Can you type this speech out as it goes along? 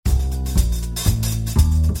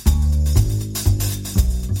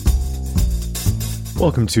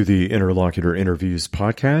Welcome to the Interlocutor Interviews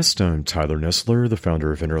podcast. I'm Tyler Nessler, the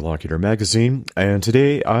founder of Interlocutor Magazine, and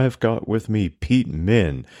today I've got with me Pete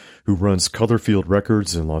Min, who runs Colorfield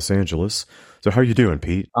Records in Los Angeles. So how are you doing,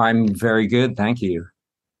 Pete? I'm very good, thank you.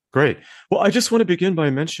 Great. Well, I just want to begin by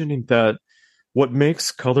mentioning that what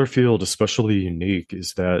makes Colorfield especially unique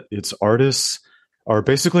is that its artists are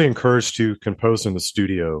basically encouraged to compose in the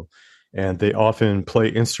studio, and they often play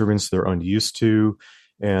instruments they're unused to,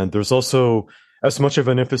 and there's also as much of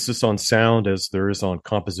an emphasis on sound as there is on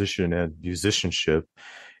composition and musicianship.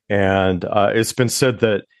 And it's been said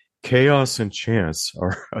that chaos and chance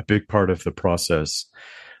are a big part of the process.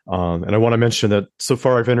 And I want to mention that so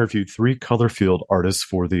far I've interviewed 3 Colorfield artists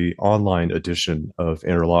for the online edition of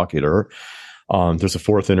Interlocutor. There's a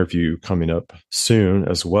 4th interview coming up soon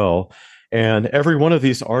as well. And every one of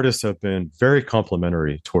these artists have been very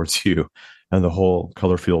complimentary towards you and the whole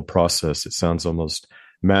Colorfield process. It sounds almost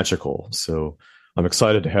magical. So I'm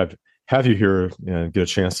excited to have you here and get a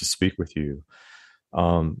chance to speak with you.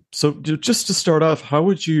 So just to start off, how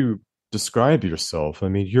would you describe yourself? I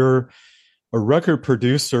mean, you're a record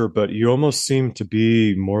producer, but you almost seem to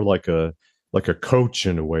be more like a coach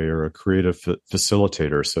in a way, or a creative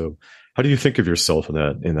facilitator. So how do you think of yourself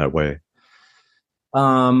in that way?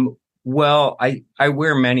 Well, I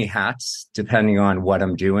wear many hats depending on what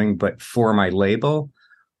I'm doing, but for my label,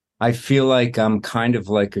 I feel like I'm kind of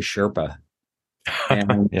like a Sherpa.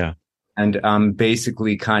 And, yeah. And I'm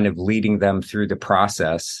basically kind of leading them through the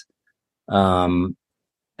process. And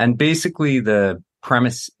basically the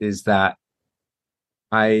premise is that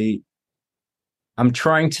I'm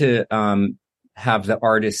trying to have the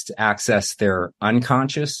artist access their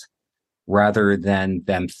unconscious rather than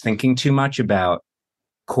them thinking too much about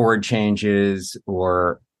chord changes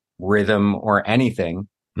or rhythm or anything.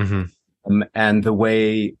 Mm-hmm. And the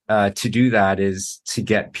way to do that is to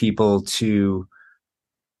get people to,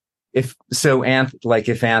 if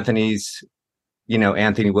Anthony's,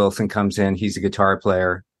 Anthony Wilson comes in, he's a guitar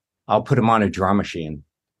player, I'll put him on a drum machine.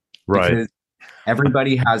 Right. Because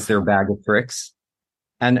everybody has their bag of tricks.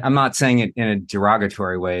 And I'm not saying it in a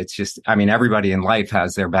derogatory way. It's just, everybody in life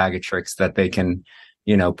has their bag of tricks that they can,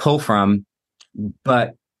 pull from.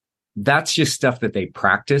 But that's just stuff that they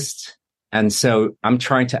practiced. And so I'm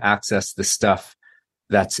trying to access the stuff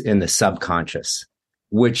that's in the subconscious,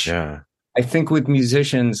 which I think with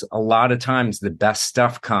musicians, a lot of times the best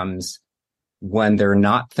stuff comes when they're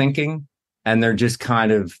not thinking and they're just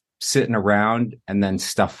kind of sitting around, and then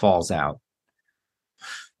stuff falls out.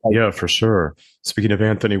 Yeah, for sure. Speaking of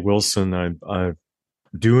Anthony Wilson, I'm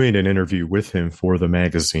doing an interview with him for the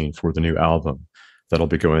magazine for the new album that'll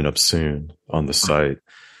be going up soon on the site.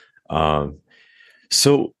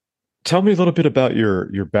 So tell me a little bit about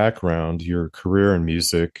your background, your career in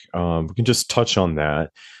music. We can just touch on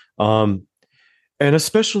that. And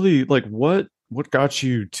especially like what got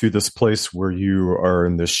you to this place where you are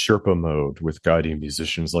in this Sherpa mode with guiding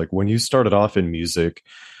musicians? Like when you started off in music,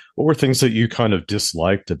 what were things that you kind of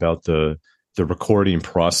disliked about the recording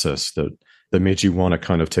process that made you want to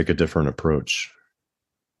kind of take a different approach?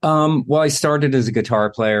 Well, I started as a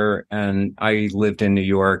guitar player, and I lived in New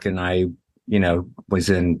York, and I, was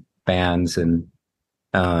in bands and,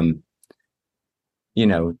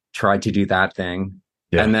 tried to do that thing.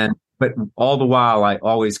 Yeah. And then, but all the while I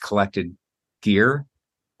always collected gear.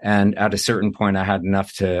 And at a certain point I had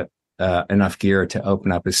enough gear to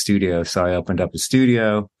open up a studio. So I opened up a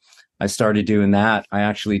studio. I started doing that. I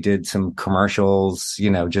actually did some commercials,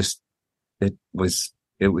 it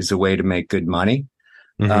was a way to make good money.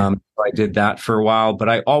 Mm-hmm. So I did that for a while, but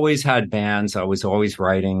I always had bands. I was always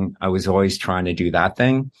writing. I was always trying to do that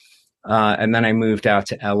thing. And then I moved out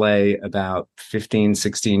to LA about 15,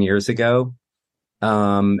 16 years ago.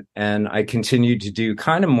 And I continued to do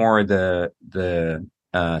kind of more the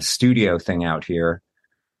studio thing out here.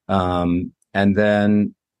 And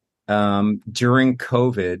then, during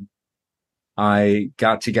COVID, I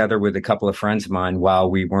got together with a couple of friends of mine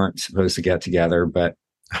while we weren't supposed to get together, but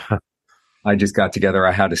I just got together.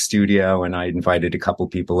 I had a studio and I invited a couple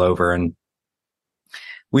people over, and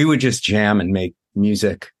we would just jam and make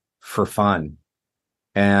music for fun.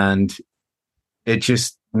 And it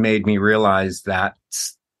just made me realize that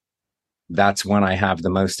that's when I have the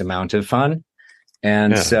most amount of fun.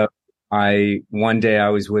 And so one day I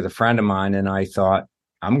was with a friend of mine and I thought,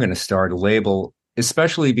 I'm going to start a label,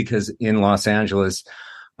 especially because in Los Angeles,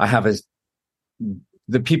 I have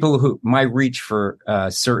the people who my reach for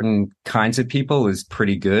certain kinds of people is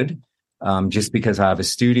pretty good. Just because I have a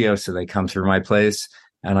studio, so they come through my place,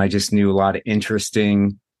 and I just knew a lot of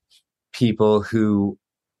interesting people who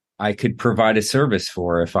I could provide a service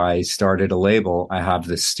for. If I started a label, I have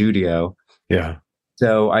the studio. Yeah.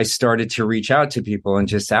 So I started to reach out to people and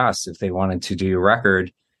just asked if they wanted to do a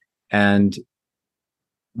record. And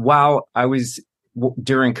while I was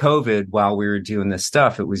during COVID, while we were doing this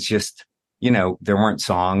stuff, it was just, there weren't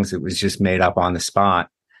songs. It was just made up on the spot.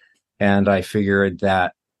 And I figured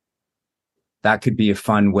that could be a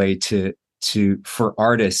fun way for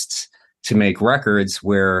artists to make records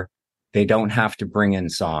where they don't have to bring in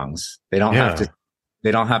songs. They don't have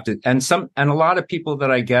to, and a lot of people that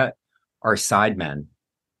I get are sidemen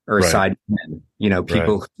or sidemen,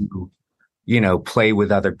 people who, play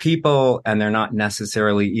with other people and they're not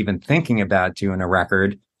necessarily even thinking about doing a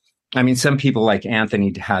record. I mean, some people like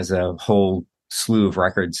Anthony has a whole slew of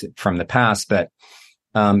records from the past, but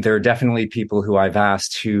there are definitely people who I've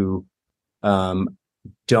asked who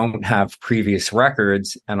don't have previous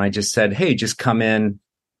records. And I just said, hey, just come in.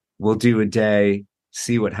 We'll do a day,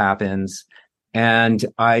 see what happens. And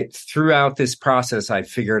throughout this process, I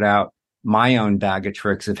figured out my own bag of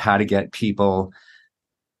tricks of how to get people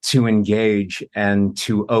to engage and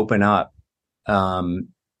to open up in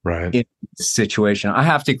the situation. I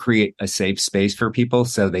have to create a safe space for people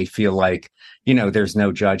so they feel like, there's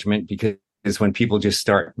no judgment, because when people just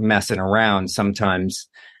start messing around, sometimes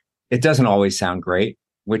it doesn't always sound great,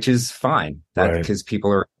 which is fine. Because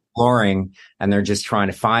people are exploring and they're just trying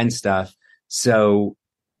to find stuff. So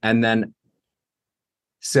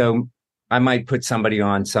I might put somebody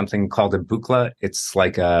on something called a buchla. It's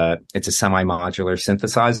it's a semi-modular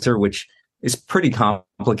synthesizer, which is pretty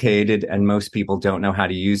complicated and most people don't know how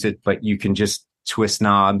to use it, but you can just twist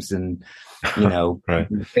knobs and,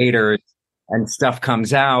 faders and stuff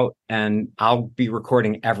comes out, and I'll be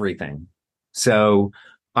recording everything. So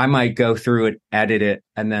I might go through it, edit it,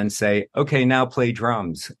 and then say, okay, now play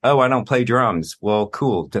drums. Oh, I don't play drums. Well,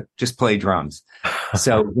 cool. Just play drums.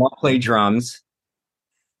 So I'll play drums.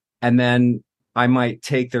 And then I might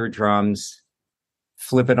take their drums,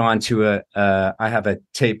 flip it onto I have a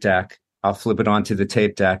tape deck. I'll flip it onto the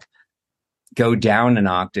tape deck, go down an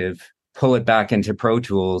octave, pull it back into Pro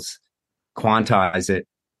Tools, quantize it,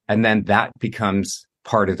 and then that becomes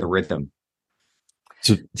part of the rhythm.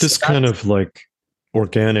 So this kind of like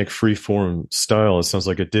organic freeform style, it sounds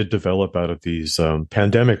like it did develop out of these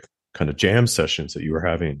pandemic kind of jam sessions that you were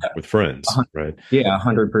having with friends, right? Yeah,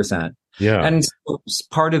 100%. Yeah. And so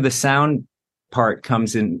part of the sound part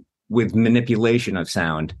comes in with manipulation of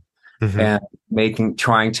sound and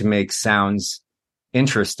trying to make sounds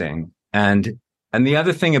interesting. And the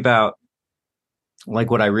other thing about like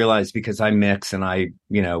what I realized, because I mix and I,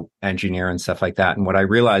 engineer and stuff like that. And what I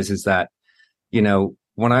realized is that,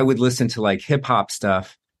 when I would listen to like hip hop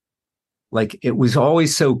stuff, like it was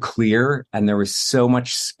always so clear and there was so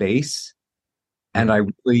much space. And I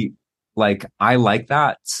really I like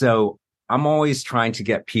that. So I'm always trying to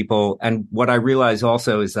get people. And what I realize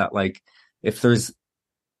also is that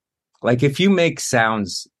if you make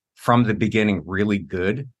sounds from the beginning really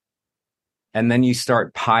good, and then you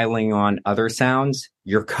start piling on other sounds,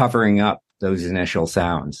 you're covering up those initial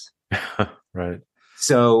sounds. Right.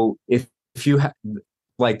 So if you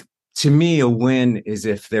to me, a win is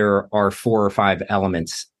if there are 4 or 5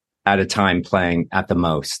 elements at a time playing at the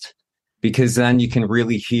most, because then you can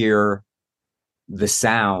really hear the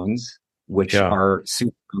sounds, which are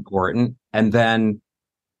super important. And then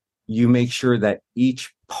you make sure that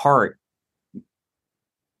each part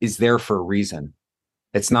is there for a reason.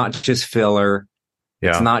 It's not just filler.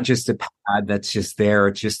 Yeah. It's not just a pad that's just there.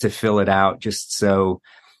 It's just to fill it out. Just so,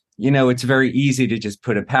 it's very easy to just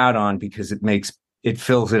put a pad on because it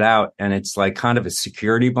fills it out. And it's like kind of a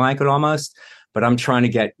security blanket almost, but I'm trying to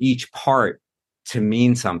get each part to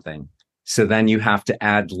mean something. So then you have to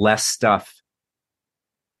add less stuff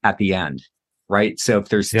at the end, right? So if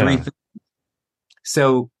there's 3 things,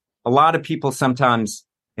 so a lot of people sometimes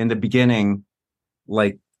in the beginning,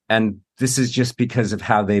 and this is just because of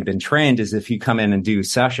how they've been trained, is if you come in and do a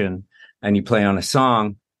session and you play on a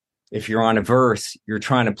song, if you're on a verse, you're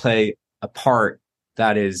trying to play a part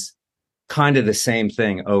that is kind of the same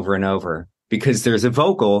thing over and over, because there's a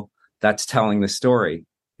vocal that's telling the story.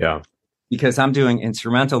 Yeah. Because I'm doing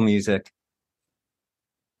instrumental music,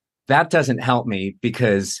 that doesn't help me,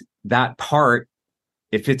 because that part,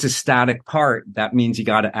 if it's a static part, that means you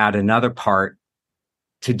got to add another part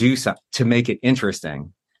to do something to make it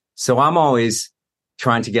interesting. So I'm always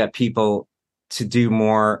trying to get people to do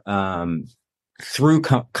more through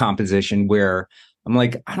composition, where I'm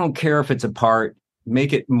like, I don't care if it's a part,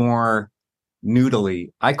 make it more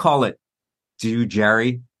noodly. I call it do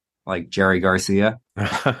Jerry, like Jerry Garcia.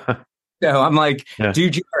 So I'm like, do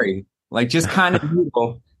Jerry, just kind of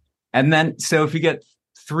noodle. And then, so if you get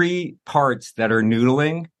 3 parts that are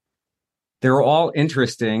noodling, they're all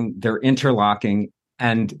interesting, they're interlocking,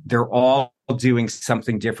 and they're all doing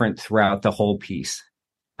something different throughout the whole piece,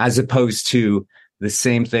 as opposed to the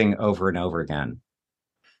same thing over and over again.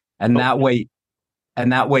 And Oh,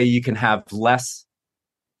 that way you can have less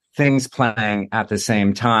things playing at the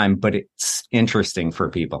same time, but it's interesting for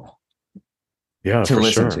people yeah, to for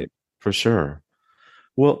listen sure. to. For sure.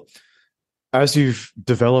 Well, as you've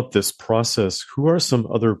developed this process, who are some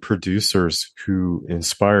other producers who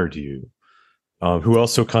inspired you, who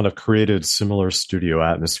also kind of created similar studio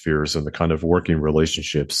atmospheres and the kind of working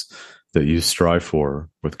relationships that you strive for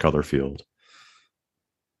with Colorfield?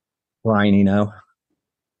 Brian,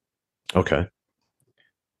 Okay.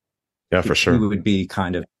 Yeah, for he sure. would be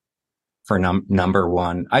kind of for number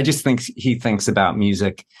one. I just think he thinks about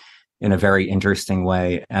music in a very interesting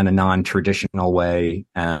way and a non-traditional way.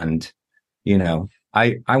 And,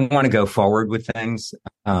 I want to go forward with things.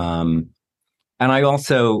 And I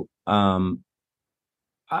also,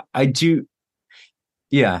 I do,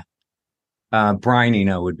 yeah, Brian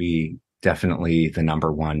Eno would be definitely the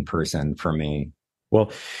number one person for me.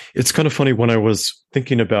 Well, it's kind of funny when I was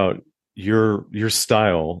thinking about your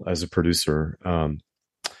style as a producer. I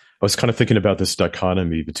was kind of thinking about this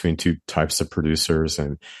dichotomy between two types of producers,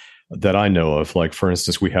 and that I know of. Like, for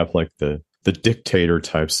instance, we have like the dictator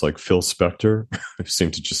types, like Phil Spector, who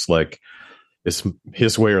seem to just like it's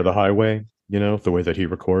his way or the highway, the way that he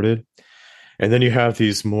recorded. And then you have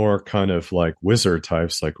these more kind of like wizard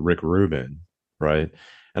types, like Rick Rubin, right?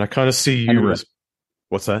 And I kind of see And you Rick, as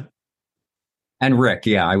what's that? and Rick,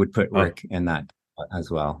 yeah, I would put Oh, Rick in that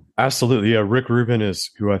as well. absolutely. Yeah. Rick Rubin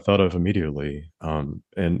is who I thought of immediately. And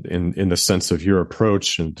in the sense of your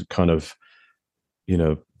approach and kind of,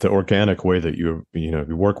 the organic way that you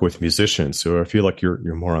work with musicians. So I feel like you're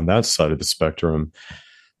more on that side of the spectrum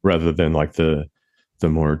rather than like the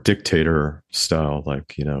more dictator style,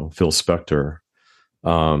 like, Phil Spector,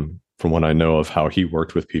 from what I know of how he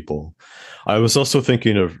worked with people. I was also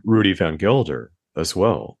thinking of Rudy Van Gelder as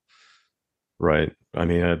well, right? I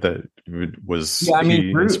mean, that was Yeah, I mean,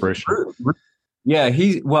 he inspirational? yeah,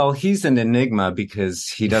 he's an enigma because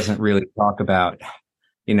he doesn't really talk about,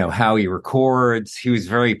 how he records. He was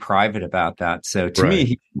very private about that. So to me, Right.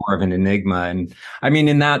 he's more of an enigma. And I mean,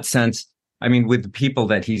 in that sense, I mean, with the people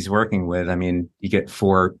that he's working with, I mean, you get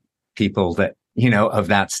four people that, of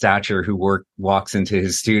that stature who walks into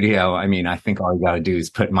his studio. I mean, I think all you got to do is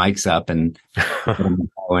put mics up and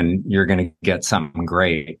you're going to get something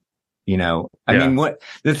great. I Yeah. mean, what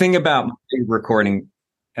the thing about my recording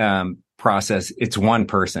process, it's one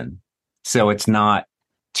person. So it's not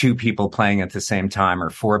two people playing at the same time or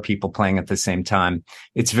four people playing at the same time.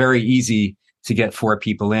 It's very easy to get four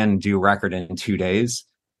people in and do a record in 2 days,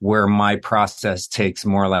 where my process takes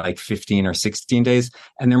more like 15 or 16 days.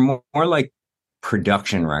 And they're more like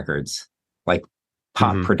production records, like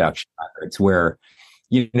pop Hmm. production records, where,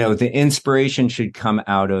 the inspiration should come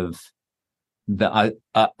out of the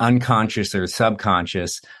unconscious or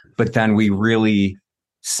subconscious, but then we really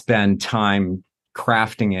spend time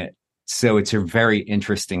crafting it. So it's a very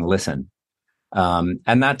interesting listen.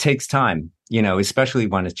 And that takes time, especially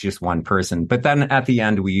when it's just one person. But then at the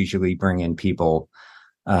end, we usually bring in people,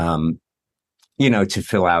 um, to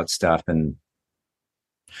fill out stuff. And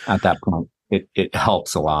at that point, it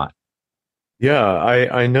helps a lot. Yeah,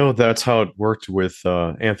 I know that's how it worked with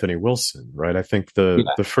Anthony Wilson, right? I think Yeah.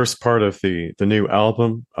 the first part of the new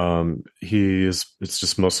album, it's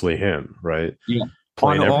just mostly him, right? Yeah. On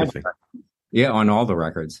Playing all, everything. yeah, on all the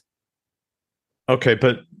records. Okay,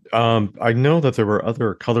 but I know that there were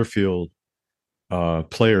other Colorfield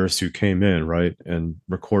players who came in, right, and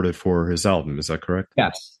recorded for his album. Is that correct?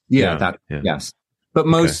 Yes. Yeah. Yeah, yeah. Yes. But Okay,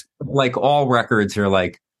 most, like all records are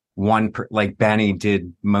like like Benny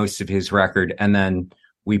did most of his record. And then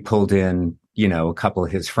we pulled in, a couple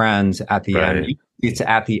of his friends at the end. right, It's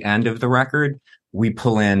at the end of the record. We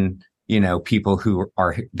pull in, people who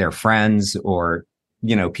are their friends or,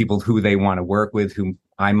 people who they want to work with, whom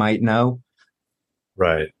I might know.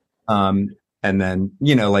 right. Um, and then,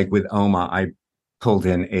 like with Oma, I pulled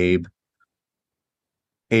in Abe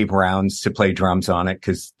Rounds to play drums on it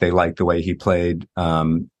because they liked the way he played.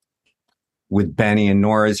 With Benny and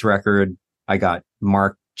Nora's record, I got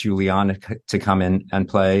Mark Juliana to come in and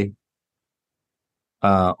play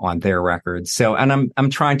on their record. So, and I'm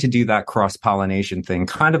trying to do that cross pollination thing,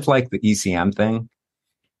 kind of like the ECM thing,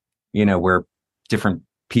 where different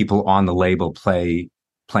people on the label playing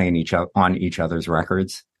on each other's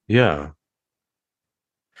records. Yeah.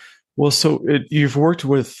 Well, so you've worked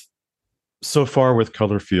with so far with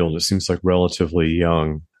Colorfield. It seems like relatively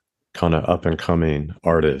young, kind of up and coming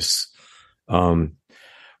artists. Um,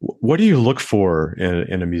 What do you look for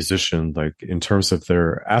in a musician, like in terms of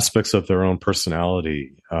their aspects of their own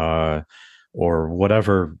personality, or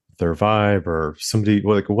whatever their vibe, or somebody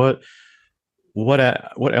like what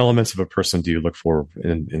elements of a person do you look for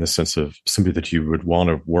in the sense of somebody that you would want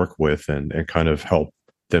to work with and kind of help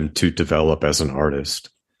them to develop as an artist?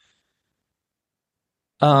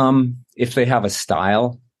 If they have a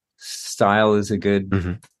style is a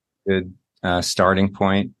Hmm. good starting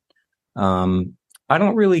point. Um, I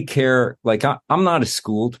don't really care. Like I'm not a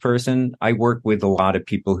schooled person. I work with a lot of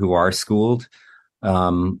people who are schooled.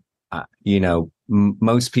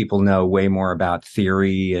 Most people know way more about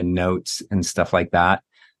theory and notes and stuff like that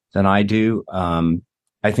than I do.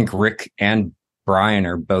 I think Rick and Brian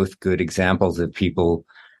are both good examples of people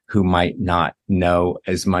who might not know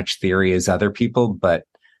as much theory as other people, but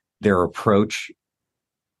their approach,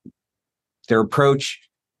 their approach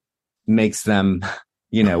makes them,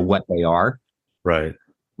 what they are, Right.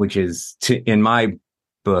 which is in my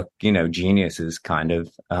book, geniuses kind of.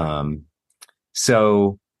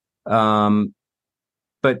 So, um,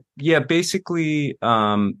 but yeah, basically,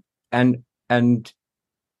 and, and,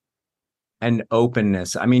 and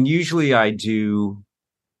openness. I mean, usually I do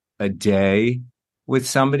a day with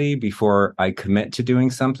somebody before I commit to doing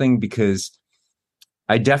something, because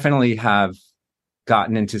I definitely have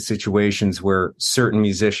gotten into situations where certain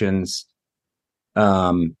musicians,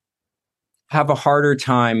 um, have a harder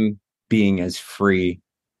time being as free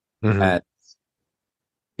Hmm. as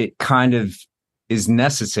it kind of is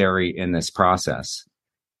necessary in this process.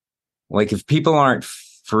 Like if people aren't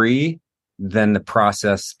free, then the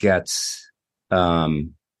process gets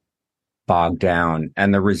um, bogged down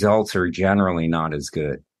and the results are generally not as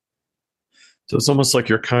good. So it's almost like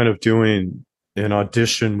you're kind of doing an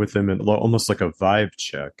audition with them, and almost like a vibe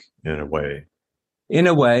check in a way. In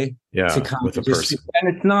a way, to Yeah, kind with a of just, person.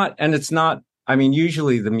 and it's not, I mean,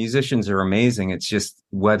 usually the musicians are amazing. It's just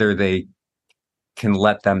whether they can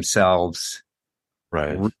let themselves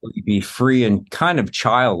Right. really be free and kind of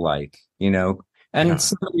childlike, and Yeah.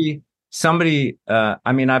 somebody,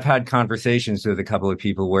 I mean, I've had conversations with a couple of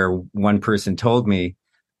people where one person told me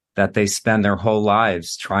that they spend their whole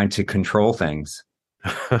lives trying to control things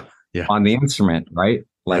Yeah. on the instrument, right?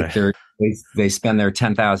 Like Right. they spend their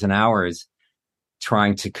 10,000 hours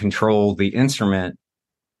trying to control the instrument,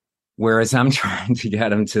 whereas I'm trying to get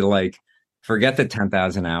them to like forget the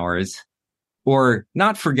 10,000 hours, or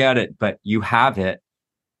not forget it, but you have it.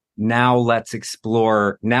 Now let's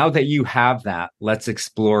explore, now that you have that, let's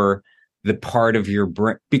explore the part of your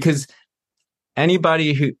brain, because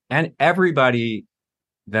everybody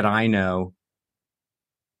that I know,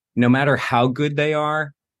 no matter how good they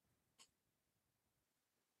are,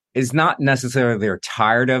 is not necessarily they're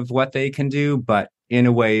tired of what they can do, but in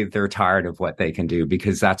a way they're tired of what they can do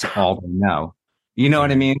because that's all they know. You know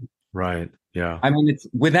what I Right. mean? Right. Yeah. I mean, it's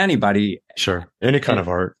with anybody, Sure. Any kind and of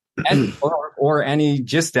art. or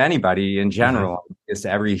just anybody in Hmm. general, just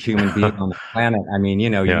every human being on the planet. I mean,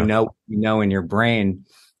 Yeah. you know in your brain,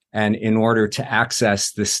 and in order to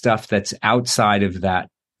access the stuff that's outside of that,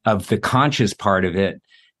 of the conscious part of it,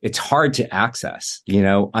 it's hard to access,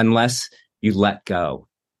 unless you let go.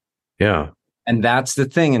 Yeah. And that's the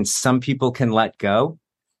thing. And some people can let go,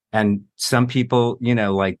 and some people,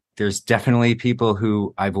 like there's definitely people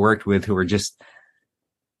who I've worked with who are just,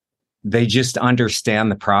 they just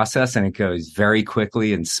understand the process and it goes very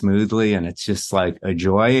quickly and smoothly and it's just like a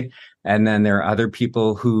joy. And then there are other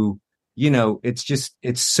people who,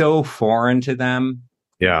 it's so foreign to them.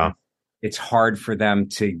 Yeah. It's hard for them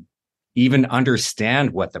to even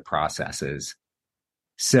understand what the process is.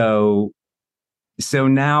 So, so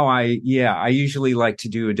now I usually like to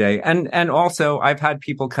do a day. And also I've had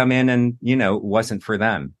people come in and, it wasn't for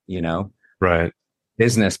them, Right.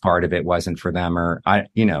 business part of it wasn't for them, or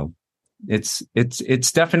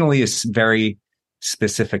it's definitely a very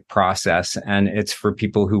specific process, and it's for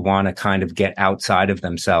people who want to kind of get outside of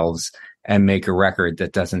themselves and make a record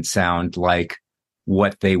that doesn't sound like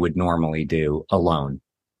what they would normally do alone.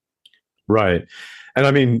 Right. And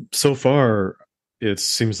I mean, so far, it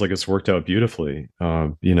seems like it's worked out beautifully.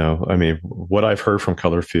 I mean, what I've heard from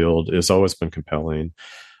Colorfield has always been compelling.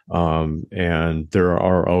 And there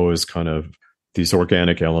are always kind of these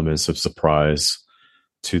organic elements of surprise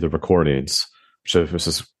to the recordings. So this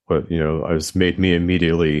is what, has made me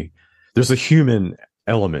immediately, there's a human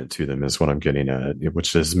element to them, is what I'm getting at,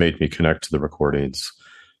 which has made me connect to the recordings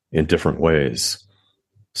in different ways.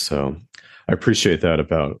 So I appreciate that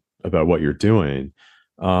about what you're doing.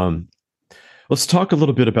 Um, let's talk a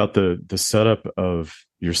little bit about the setup of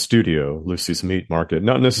your studio, Lucy's Meat Market.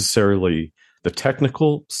 Not necessarily the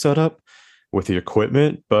technical setup with the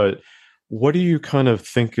equipment, but what do you kind of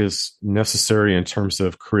think is necessary in terms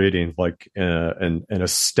of creating like an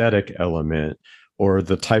aesthetic element or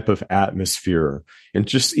the type of atmosphere, and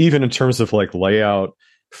just even in terms of like layout,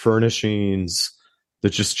 furnishings, the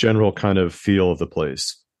just general kind of feel of the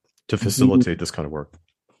place to Being, facilitate this kind of work?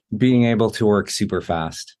 being able to work super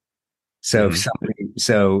fast. Hmm.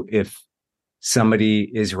 So if somebody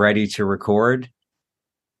is ready to record,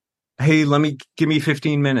 hey, give me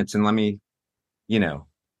 15 minutes and you know,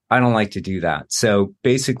 I don't like to do that. So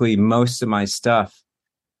basically most of my stuff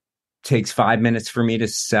takes 5 minutes for me to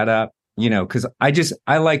set up, because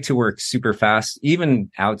I like to work super fast,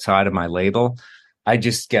 even outside of my label. I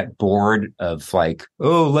just get bored of like,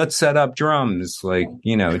 oh, let's set up drums. Like,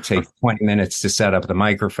 it takes 20 minutes to set up the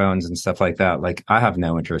microphones and stuff like that. Like, I have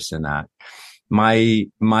no interest in that. My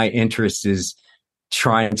interest is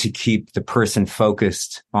trying to keep the person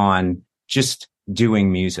focused on just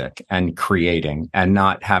doing music and creating and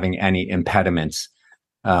not having any impediments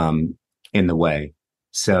in the way.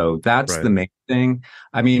 So that's Right. the main thing.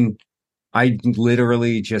 I mean, I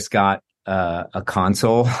literally just got a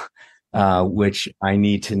console, which I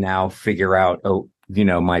need to now figure out,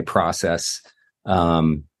 my process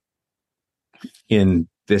um, in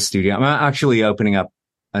this studio. I'm actually opening up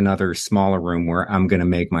another smaller room where I'm going to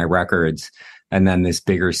make my records. And then this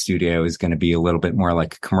bigger studio is going to be a little bit more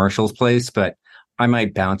like a commercials place, but I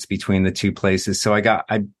might bounce between the two places. So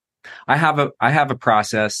I have a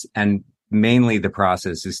process, and mainly the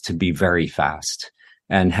process is to be very fast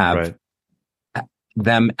and have Right.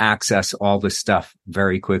 them access all the stuff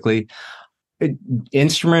very quickly.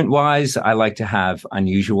 Instrument wise, I like to have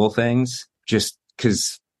unusual things just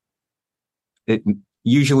because it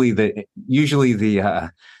usually the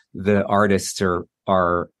artists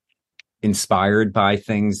are inspired by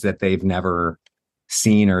things that they've never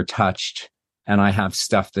seen or touched. And I have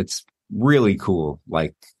stuff that's really cool,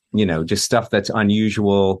 like, just stuff that's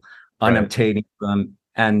unusual, Right. unobtainium them.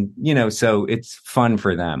 And, so it's fun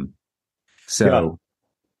for them. Yeah. So,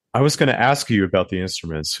 I was going to ask you about the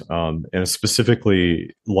instruments, and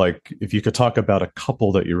specifically, like, if you could talk about a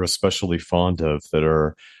couple that you're especially fond of that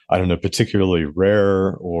are, I don't know, particularly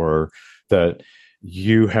rare or that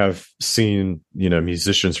you have seen,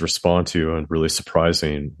 musicians respond to in really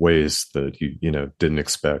surprising ways that you didn't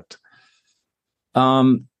expect.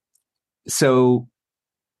 um, so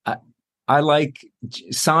I, I like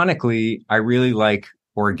sonically, I really like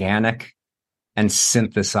organic and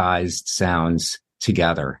synthesized sounds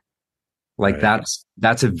together. Like Right.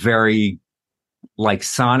 that's a very, like,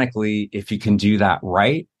 sonically, if you can do that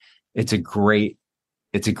right, it's a great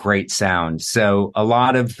it's a great sound. So a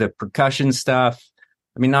lot of the percussion stuff,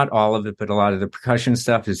 I mean, not all of it, but a lot of the percussion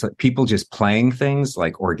stuff is like people just playing things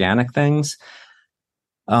like organic things.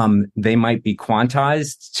 They might be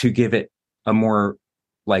quantized to give it a more,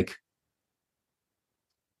 like,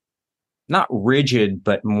 not rigid,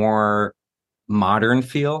 but more modern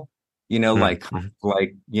feel, like, Mm-hmm.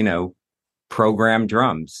 like, program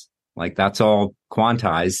drums. Like, that's all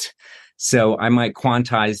quantized. So I might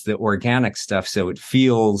quantize the organic stuff so it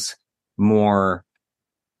feels more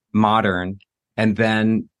modern. And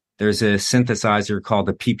then there's a synthesizer called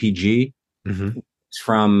the PPG. Mm-hmm. It's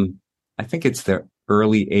from, I think it's the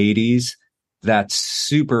early 80s. That's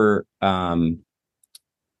super,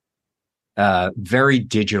 very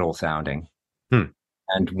digital sounding. Hmm.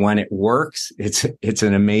 And when it works, it's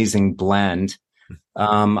an amazing blend.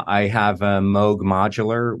 I have a Moog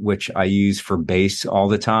modular, which I use for bass all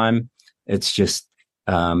the time. It's just,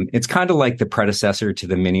 it's kind of like the predecessor to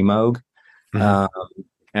the Mini Moog. Mm-hmm. Um,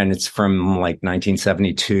 and it's from like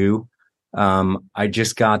 1972. I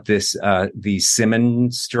just got these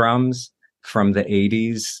Simmons drums from the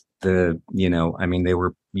 80s. I mean, they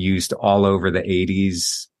were used all over the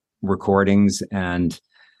 80s recordings, and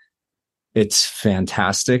it's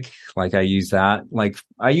fantastic. Like, I use that. Like,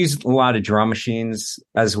 I use a lot of drum machines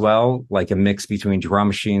as well, like a mix between drum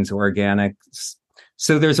machines, organic.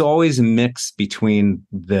 So there's always a mix between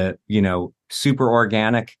the, super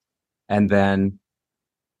organic and then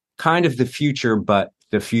kind of the future, but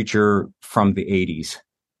the future from the 80s.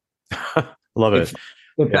 Love it.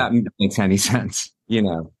 If Yeah. that makes any sense.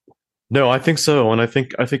 No, I think so, and I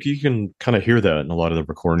think you can kind of hear that in a lot of the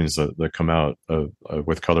recordings that come out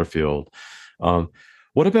with Colorfield. Um,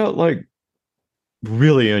 what about like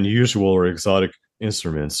really unusual or exotic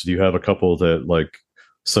instruments? Do you have a couple that like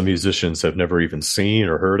some musicians have never even seen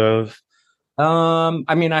or heard of?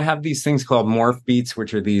 I mean, I have these things called morph beats,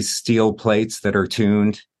 which are these steel plates that are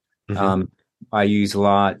tuned. Hmm. Um, I use a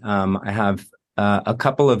lot. I have a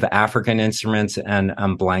couple of African instruments, and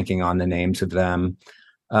I'm blanking on the names of them.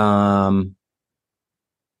 Um,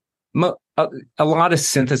 a, a lot of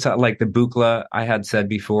synthesize, like the Buchla I had said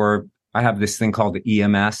before. I have this thing called the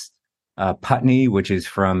EMS Putney, which is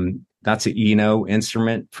that's an Eno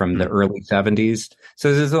instrument from the Mm. early 70s.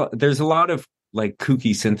 So there's a lot of like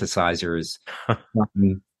kooky synthesizers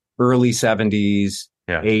from early 70s,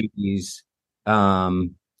 Yeah. 80s,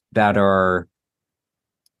 that are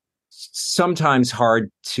sometimes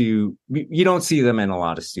hard you don't see them in a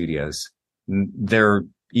lot of studios. They're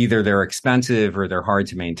expensive or they're hard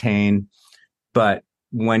to maintain, but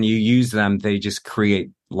when you use them, they just create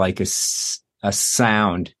like a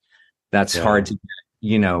sound that's hard Yeah. to get,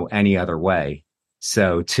 any other way.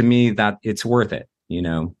 So to me, that it's worth it.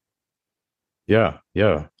 Yeah.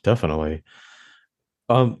 Yeah. Definitely.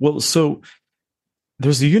 Well, so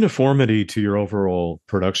there's a uniformity to your overall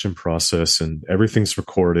production process, and everything's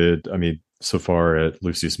recorded. I mean, so far at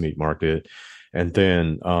Lucy's Meat Market, and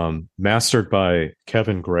then mastered by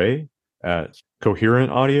Kevin Gray at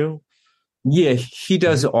Coherent Audio. Yeah, he Mhm.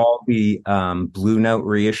 does all the Blue Note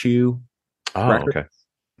reissue Oh, records.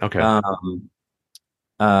 okay. Okay.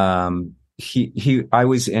 Um, he I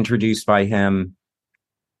was introduced by him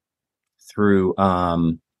through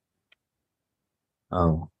oh,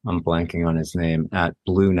 I'm blanking on his name, at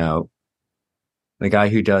Blue Note, the guy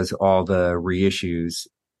who does all the reissue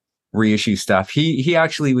stuff. He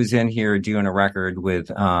actually was in here doing a record with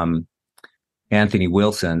Anthony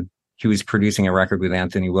Wilson. He was producing a record with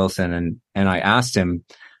Anthony Wilson, and I asked him,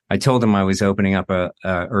 I told him I was opening up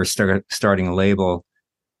starting a label,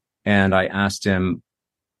 and I asked him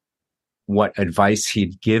what advice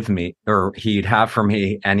he'd give me or he'd have for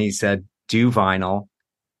me, and he said, do vinyl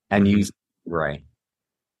and Hmm. use Blu-ray.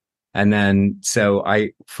 And then so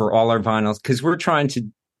for all our vinyls, because we're trying to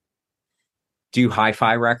do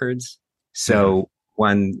hi-fi records. Hmm. So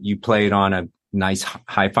when you play it on a nice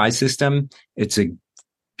hi-fi system, it's a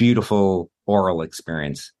beautiful oral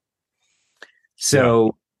experience. Yeah.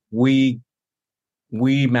 So we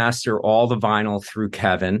master all the vinyl through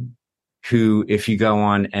Kevin, who, if you go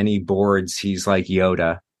on any boards, he's like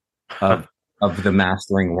Yoda of the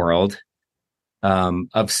mastering world,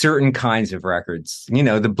 of certain kinds of records.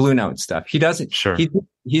 The Blue Note stuff. He doesn't. Sure.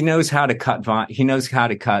 He knows how to cut he knows how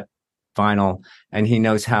to cut vinyl, and he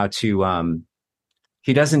knows how to.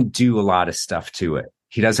 He doesn't do a lot of stuff to it.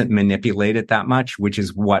 He doesn't manipulate it that much, which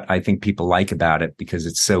is what I think people like about it, because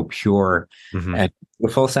it's so pure Hmm. and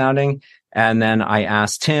beautiful sounding. And then I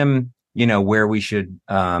asked him, where we should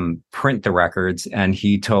print the records. And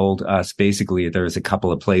he told us basically there's a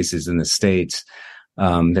couple of places in the States.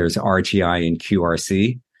 There's RTI and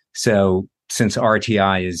QRC. So since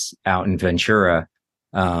RTI is out in Ventura,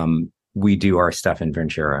 we do our stuff in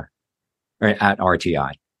Ventura, or at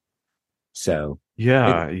RTI. So it,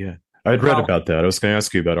 Yeah. Yeah. the I'd read problem, about that. I was going to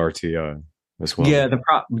ask you about RTI as well. yeah,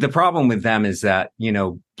 the problem with them is that,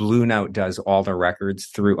 Blue Note does all the records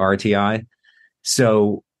through RTI.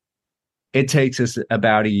 So it takes us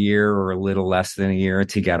about a year or a little less than a year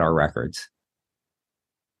to get our records,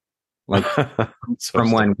 like So,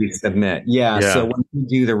 from when we submit. Yeah. So yeah. when we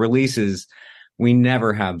do the releases, we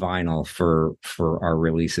never have vinyl for our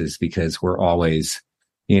releases, because we're always,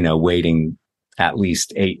 waiting at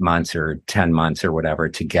least 8 months or 10 months or whatever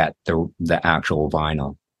to get the actual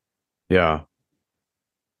vinyl. Yeah.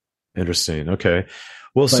 Interesting. Okay.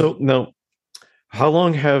 Well, But so now, how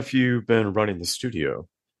long have you been running the studio?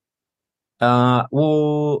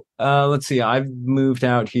 let's see. I've moved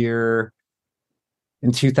out here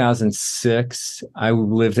in 2006. I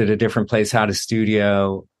lived at a different place, had a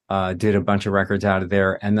studio, did a bunch of records out of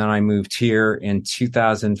there. And then I moved here in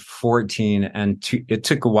 2014, and it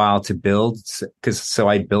took a while to build, so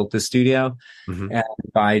I built the studio. Hmm. And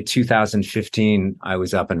by 2015, I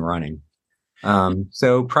was up and running.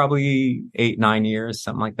 So probably 8, 9 years,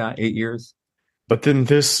 something like that, 8 years. But then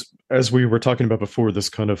this, as we were talking about before, this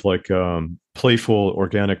kind of like playful,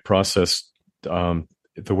 organic process,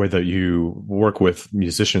 the way that you work with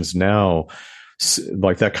musicians now,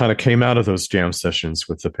 like that kind of came out of those jam sessions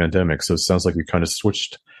with the pandemic. So it sounds like you kind of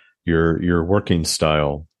switched your working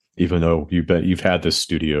style, even though you've had this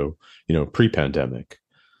studio, pre-pandemic.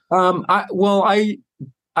 I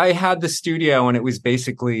had the studio, and it was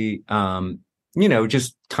basically,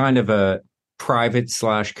 just kind of a private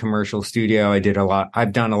 / commercial studio.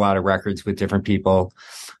 I've done a lot of records with different people.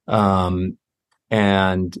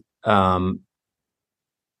 And,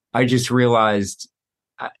 I just realized,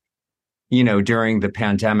 during the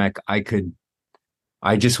pandemic, I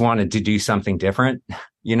just wanted to do something different. I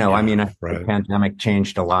Yeah, mean, I think the right. pandemic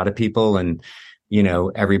changed a lot of people, and,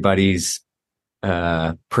 everybody's,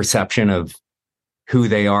 perception of who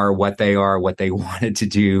they are, what they wanted to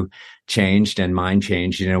do changed, and mine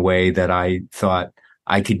changed in a way that I thought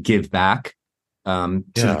I could give back to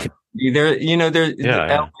the Yeah. community. There,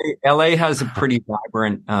 Yeah. LA has a pretty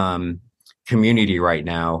vibrant community right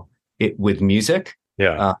now with music.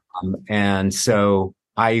 Yeah. And so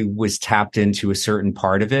I was tapped into a certain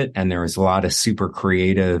part of it, and there was a lot of super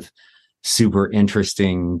creative, super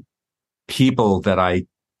interesting people that I,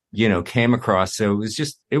 came across. So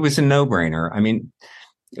it was a no-brainer. I mean,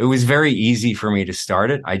 it was very easy for me to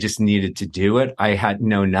start it. I just needed to do it. I had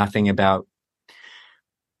know nothing about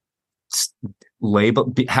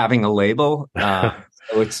having a label. So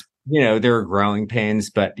it's, there are growing pains,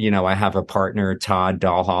 but, I have a partner, Todd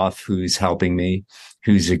Dahlhoff, who's helping me,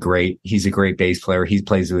 he's a great bass player. He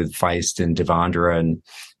plays with Feist and Devondra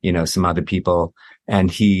and, some other people.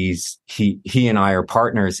 And he and I are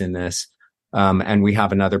partners in this. And we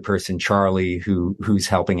have another person, Charlie, who's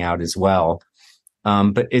helping out as well.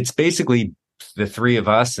 But it's basically the three of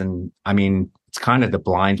us. And I mean, it's kind of the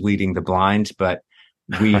blind leading the blind, but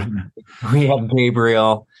we have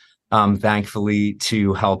Gabriel, thankfully,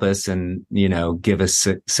 to help us and, give us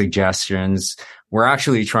suggestions. We're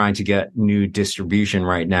actually trying to get new distribution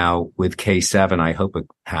right now with K7. I hope it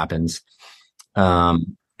happens.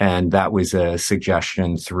 And that was a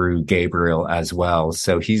suggestion through Gabriel as well.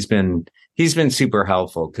 So he's been super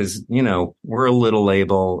helpful because, we're a little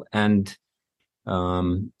label, and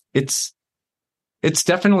it's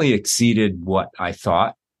definitely exceeded what I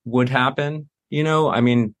thought would happen. I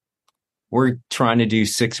mean, we're trying to do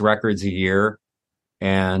 6 records a year,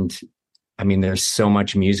 and I mean, there's so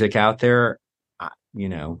much music out there, but we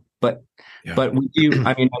do.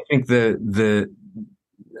 I mean, I think the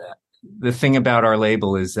thing about our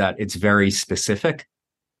label is that it's very specific.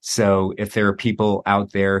 So if there are people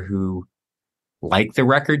out there who like the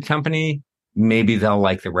record company, maybe they'll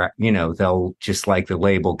like they'll just like the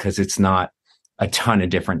label because it's not a ton of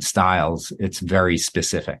different styles. It's very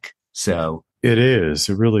specific. So It is.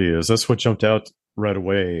 It really is. That's what jumped out right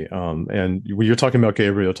away. And you're talking about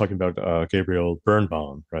Gabriel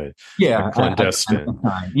Birnbaum, right? yeah, Like Clandestine.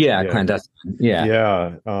 Yeah, Yeah. Clandestine. Yeah.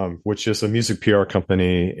 Yeah. Which is a music PR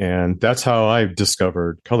company. And that's how I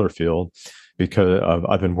discovered Colorfield, because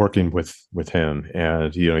I've been working with him,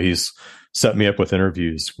 and, he's set me up with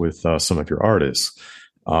interviews with some of your artists.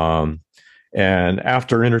 And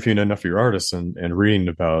after interviewing enough of your artists and reading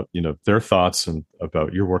about, their thoughts and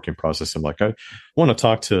about your working process, I'm like, I want to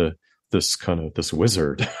talk to this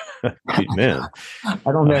wizard, Pete Min. I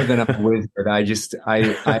don't know that I'm a wizard.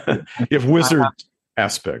 You have wizard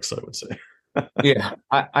aspects, I would say. Yeah,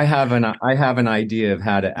 I have an idea of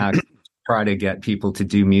how to try to get people to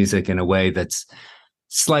do music in a way that's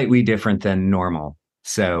slightly different than normal.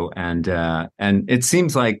 So, and it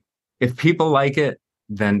seems like if people like it,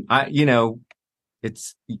 then I've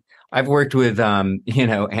worked with,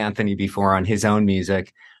 Anthony before on his own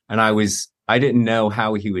music, and I didn't know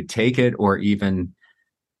how he would take it or even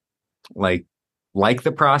like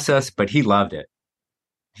the process, but he loved it.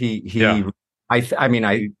 Yeah.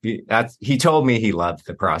 He told me he loved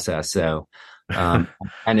the process. So, and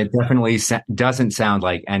it definitely doesn't sound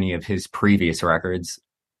like any of his previous records.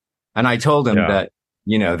 And I told him that,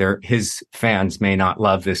 his fans may not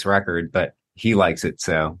love this record, but he likes it.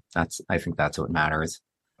 So I think that's what matters.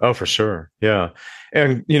 Oh, for sure. Yeah.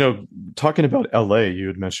 And, talking about LA, you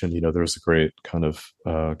had mentioned, there's a great kind of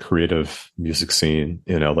creative music scene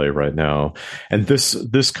in LA right now. And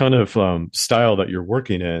this kind of style that you're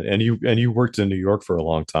working in, and you worked in New York for a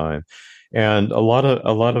long time. And a lot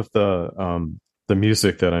of the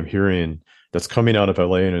music that I'm hearing that's coming out of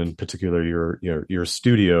LA, and in particular your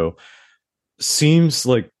studio, seems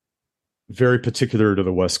like very particular to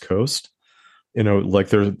the West Coast. Like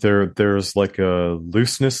there's like a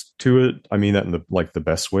looseness to it. I mean that in the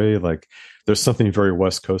best way. Like there's something very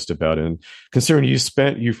West Coast about it. And considering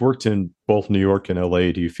you've worked in both New York and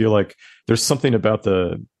LA, do you feel like there's something about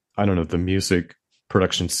the music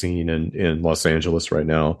production scene in Los Angeles right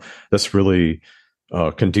now that's really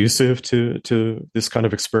conducive to this kind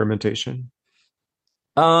of experimentation?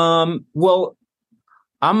 Well,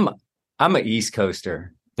 I'm an East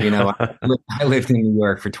Coaster. I lived in New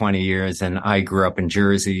York for 20 years, and I grew up in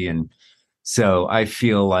Jersey. And so I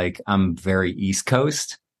feel like I'm very East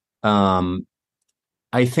Coast. I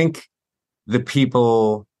think the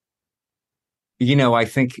people, I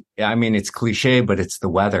mean, it's cliche, but it's the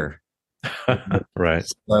weather. Right.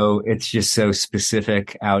 So it's just so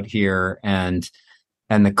specific out here. And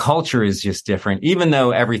the culture is just different, even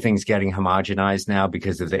though everything's getting homogenized now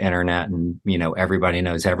because of the internet and, everybody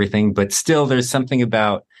knows everything. But still, there's something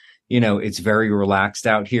about, it's very relaxed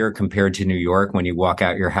out here compared to New York. When you walk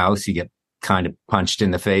out your house, you get kind of punched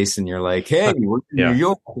in the face and you're like, hey, we're in New Yeah.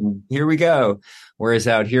 York and here we go. Whereas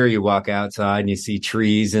out here, you walk outside and you see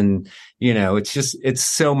trees and, it's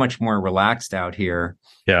so much more relaxed out here.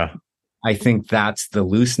 Yeah. I think that's the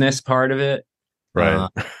looseness part of it. Right.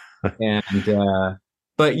 And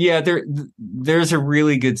but yeah, there's a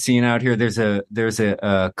really good scene out here. There's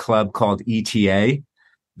a club called ETA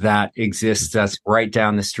that exists that's right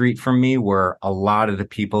down the street from me, where a lot of the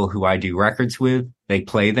people who I do records with, they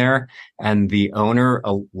play there, and the owner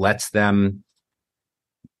lets them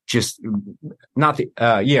just not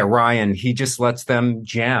the Ryan, he just lets them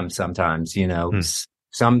jam sometimes,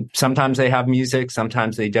 sometimes they have music,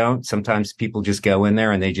 sometimes they don't. Sometimes people just go in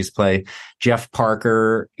there and they just play. Jeff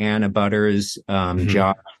Parker, Anna Butters,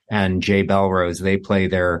 Josh, and Jay Belrose. They play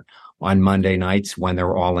there on Monday nights when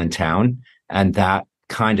they're all in town. And that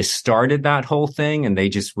kind of started that whole thing. And they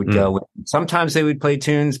just would go. Sometimes they would play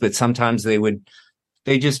tunes, but sometimes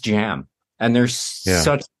they just jam. And they're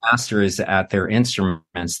such masters at their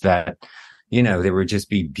instruments that, there would just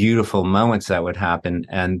be beautiful moments that would happen.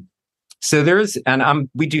 And so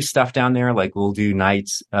we do stuff down there, like we'll do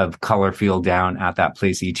nights of Colorfield down at that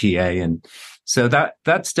place, ETA. And so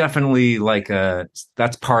that's definitely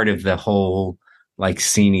that's part of the whole like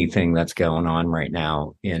sceney thing that's going on right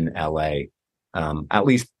now in LA, at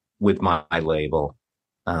least with my label.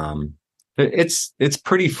 It's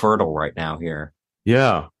pretty fertile right now here.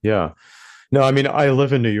 Yeah. Yeah. No, I mean, I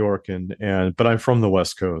live in New York but I'm from the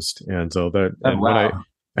West Coast. And so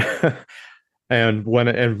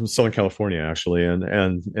and Southern California actually.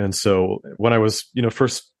 And so when I was,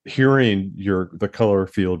 first hearing the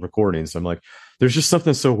Colorfield recordings, I'm like, there's just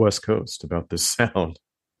something so West Coast about this sound,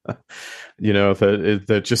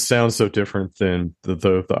 that just sounds so different than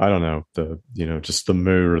the I don't know, just the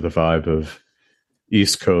mood or the vibe of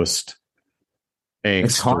East Coast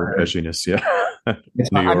angst or edginess. Yeah. I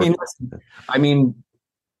mean,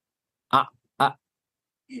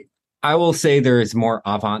 I will say there is more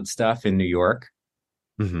avant stuff in New York,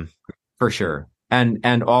 for sure.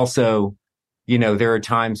 And also, there are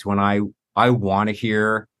times when I want to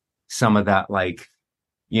hear some of that, like,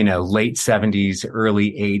 late 70s,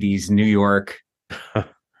 early 80s New York,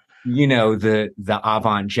 the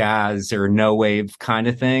avant jazz or no wave kind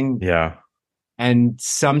of thing. Yeah. And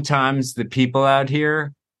sometimes the people out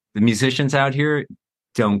here, the musicians out here,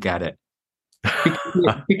 don't get it.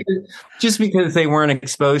 because they weren't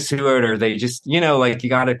exposed to it, or they just, you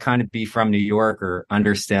got to kind of be from New York or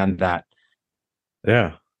understand that.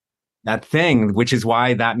 Yeah. That thing, which is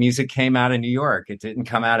why that music came out of New York. It didn't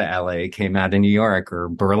come out of LA. It came out of New York or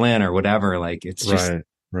Berlin or whatever. Like, it's just,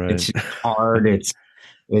 it's just hard.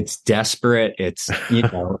 It's desperate. It's,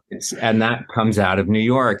 and that comes out of New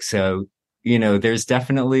York. So, there's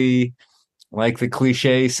definitely, like, the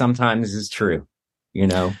cliche sometimes is true,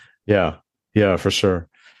 Yeah. Yeah, for sure.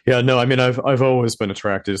 Yeah, no, I mean, I've always been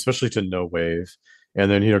attracted, especially to no wave.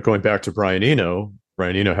 And then, going back to Brian Eno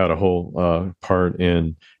had a whole part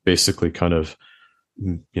in basically kind of,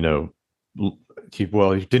 didn't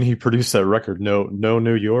he produce that record, No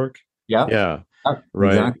New York? Yeah. Yeah.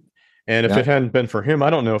 Right. Exactly. And if it hadn't been for him, I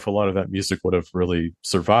don't know if a lot of that music would have really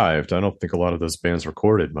survived. I don't think a lot of those bands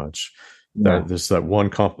recorded much. Yeah. There's that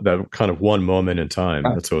that kind of one moment in time.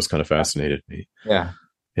 That's always kind of fascinated me. Yeah.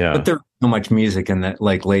 Yeah. But there's so much music in that,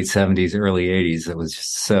 like, late 70s, early 80s. It was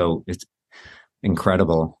just it's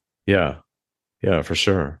incredible. Yeah. Yeah, for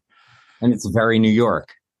sure. And it's very New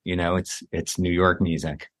York, it's New York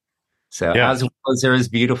music. So as well as there is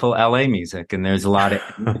beautiful LA music, and there's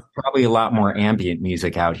probably a lot more ambient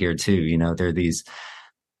music out here too. There are these,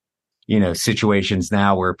 situations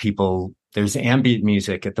now where there's ambient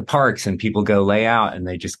music at the parks and people go lay out and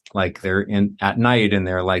they just, like, they're in at night and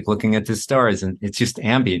they're like looking at the stars and it's just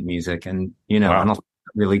ambient music. And, I don't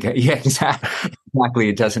really get, exactly.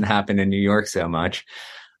 It doesn't happen in New York so much.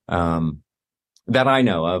 That I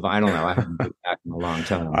know of. I don't know. I haven't been back in a long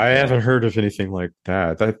time. I haven't heard of anything like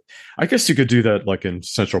that. I guess you could do that, like, in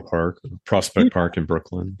Central Park, Prospect Park in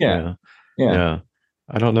Brooklyn. Yeah.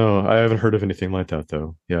 I don't know. I haven't heard of anything like that,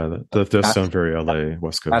 though. Yeah, that does sound very LA,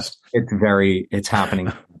 West Coast. It's happening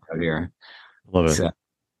out here. Love it. So.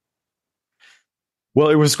 Well,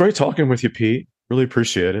 it was great talking with you, Pete. Really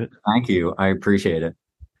appreciate it. Thank you. I appreciate it.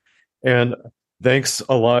 And thanks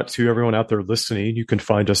a lot to everyone out there listening. You can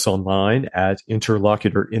find us online at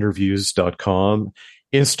interlocutorinterviews.com,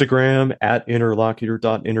 Instagram at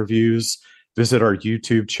interlocutor.interviews. Visit our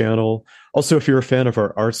YouTube channel. Also, if you're a fan of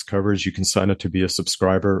our arts coverage, you can sign up to be a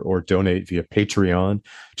subscriber or donate via Patreon.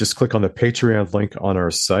 Just click on the Patreon link on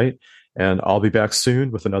our site, and I'll be back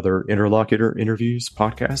soon with another Interlocutor Interviews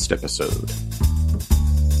podcast episode.